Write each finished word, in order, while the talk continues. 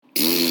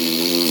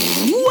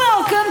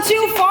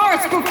to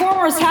PHARTS,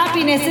 Performers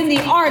Happiness in the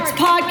Arts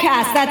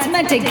podcast that's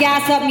meant to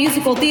gas up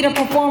musical theater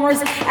performers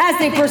as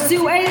they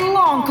pursue a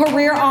long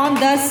career on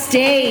the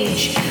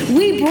stage.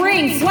 We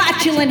bring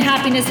flatulent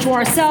happiness to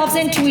ourselves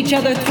and to each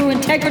other through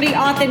integrity,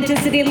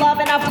 authenticity, love,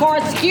 and of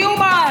course,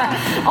 humor.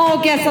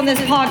 All guests on this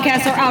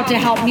podcast are out to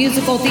help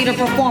musical theater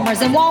performers,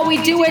 and while we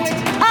do it,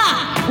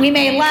 we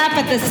may laugh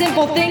at the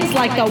simple things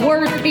like the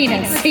word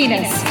penis.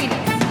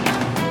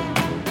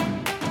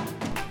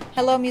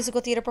 Hello, musical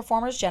theater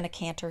performers. Jenna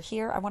Cantor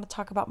here. I want to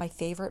talk about my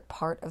favorite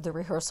part of the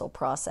rehearsal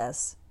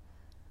process.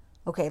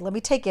 Okay, let me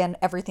take in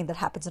everything that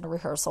happens in a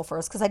rehearsal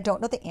first because I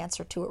don't know the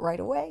answer to it right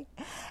away.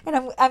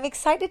 And I'm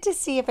excited to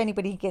see if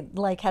anybody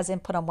has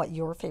input on what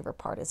your favorite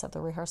part is of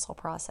the rehearsal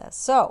process.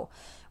 So,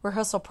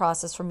 rehearsal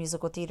process for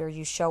musical theater,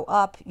 you show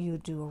up, you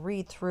do a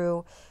read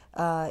through,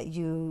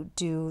 you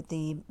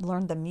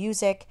learn the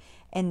music,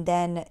 and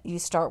then you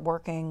start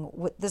working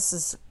with, this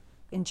is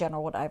in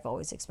general what I've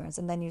always experienced,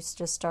 and then you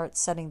just start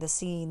setting the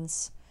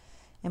scenes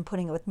and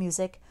putting it with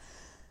music.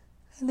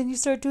 And then you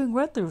start doing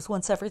run-throughs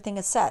once everything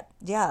is set.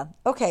 Yeah.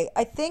 Okay.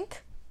 I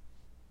think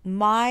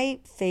my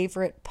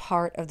favorite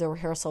part of the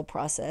rehearsal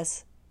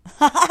process,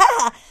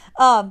 I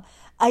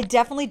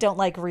definitely don't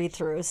like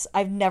read-throughs.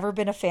 I've never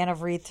been a fan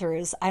of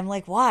read-throughs. I'm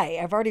like, why?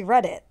 I've already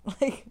read it.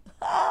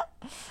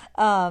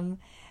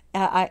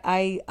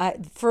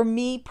 For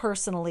me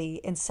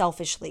personally and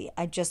selfishly,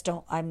 I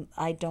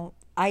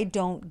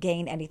don't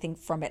gain anything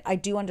from it. I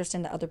do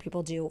understand that other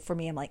people do. For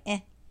me, I'm like, eh.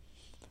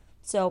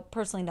 So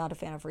personally not a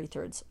fan of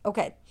read-throughs.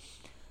 Okay.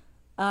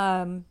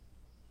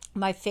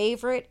 My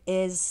favorite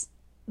is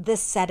the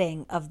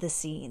setting of the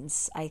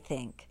scenes, I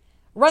think.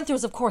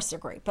 Run-throughs, of course, they're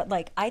great, but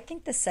I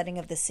think the setting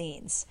of the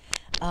scenes.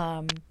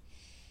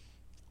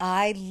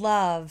 I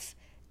love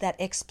that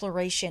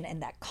exploration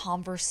and that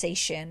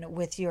conversation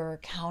with your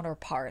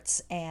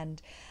counterparts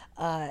and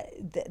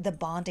the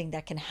bonding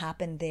that can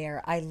happen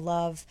there.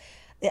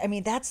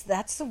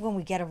 That's when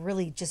we get to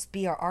really just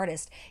be our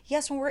artist.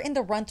 Yes, when we're in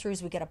the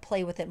run-throughs, we get to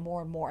play with it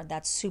more and more, and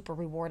that's super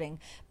rewarding.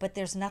 But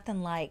there's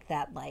nothing like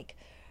that,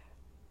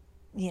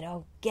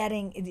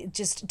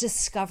 just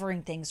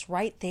discovering things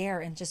right there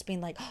and just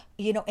being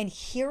and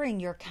hearing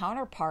your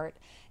counterpart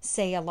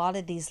say a lot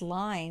of these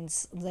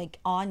lines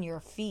on your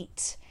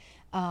feet,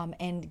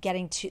 and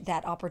getting to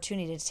that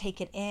opportunity to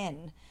take it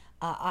in.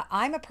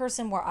 I'm a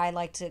person where I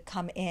like to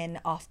come in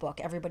off book.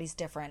 Everybody's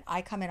different.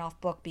 I come in off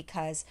book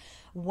because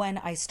when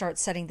I start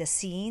setting the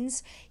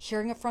scenes,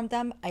 hearing it from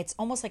them, it's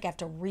almost like I have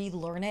to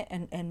relearn it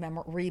and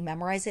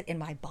rememorize it in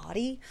my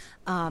body.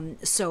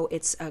 So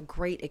it's a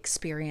great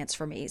experience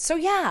for me. So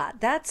yeah,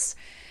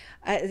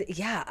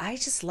 I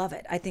just love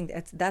it. I think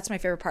that's my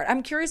favorite part.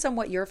 I'm curious on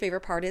what your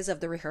favorite part is of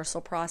the rehearsal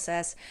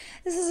process.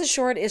 This is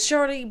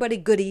shorty but a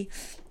goodie.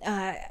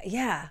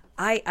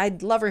 I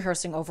love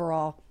rehearsing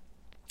overall.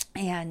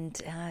 And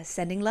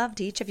sending love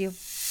to each of you.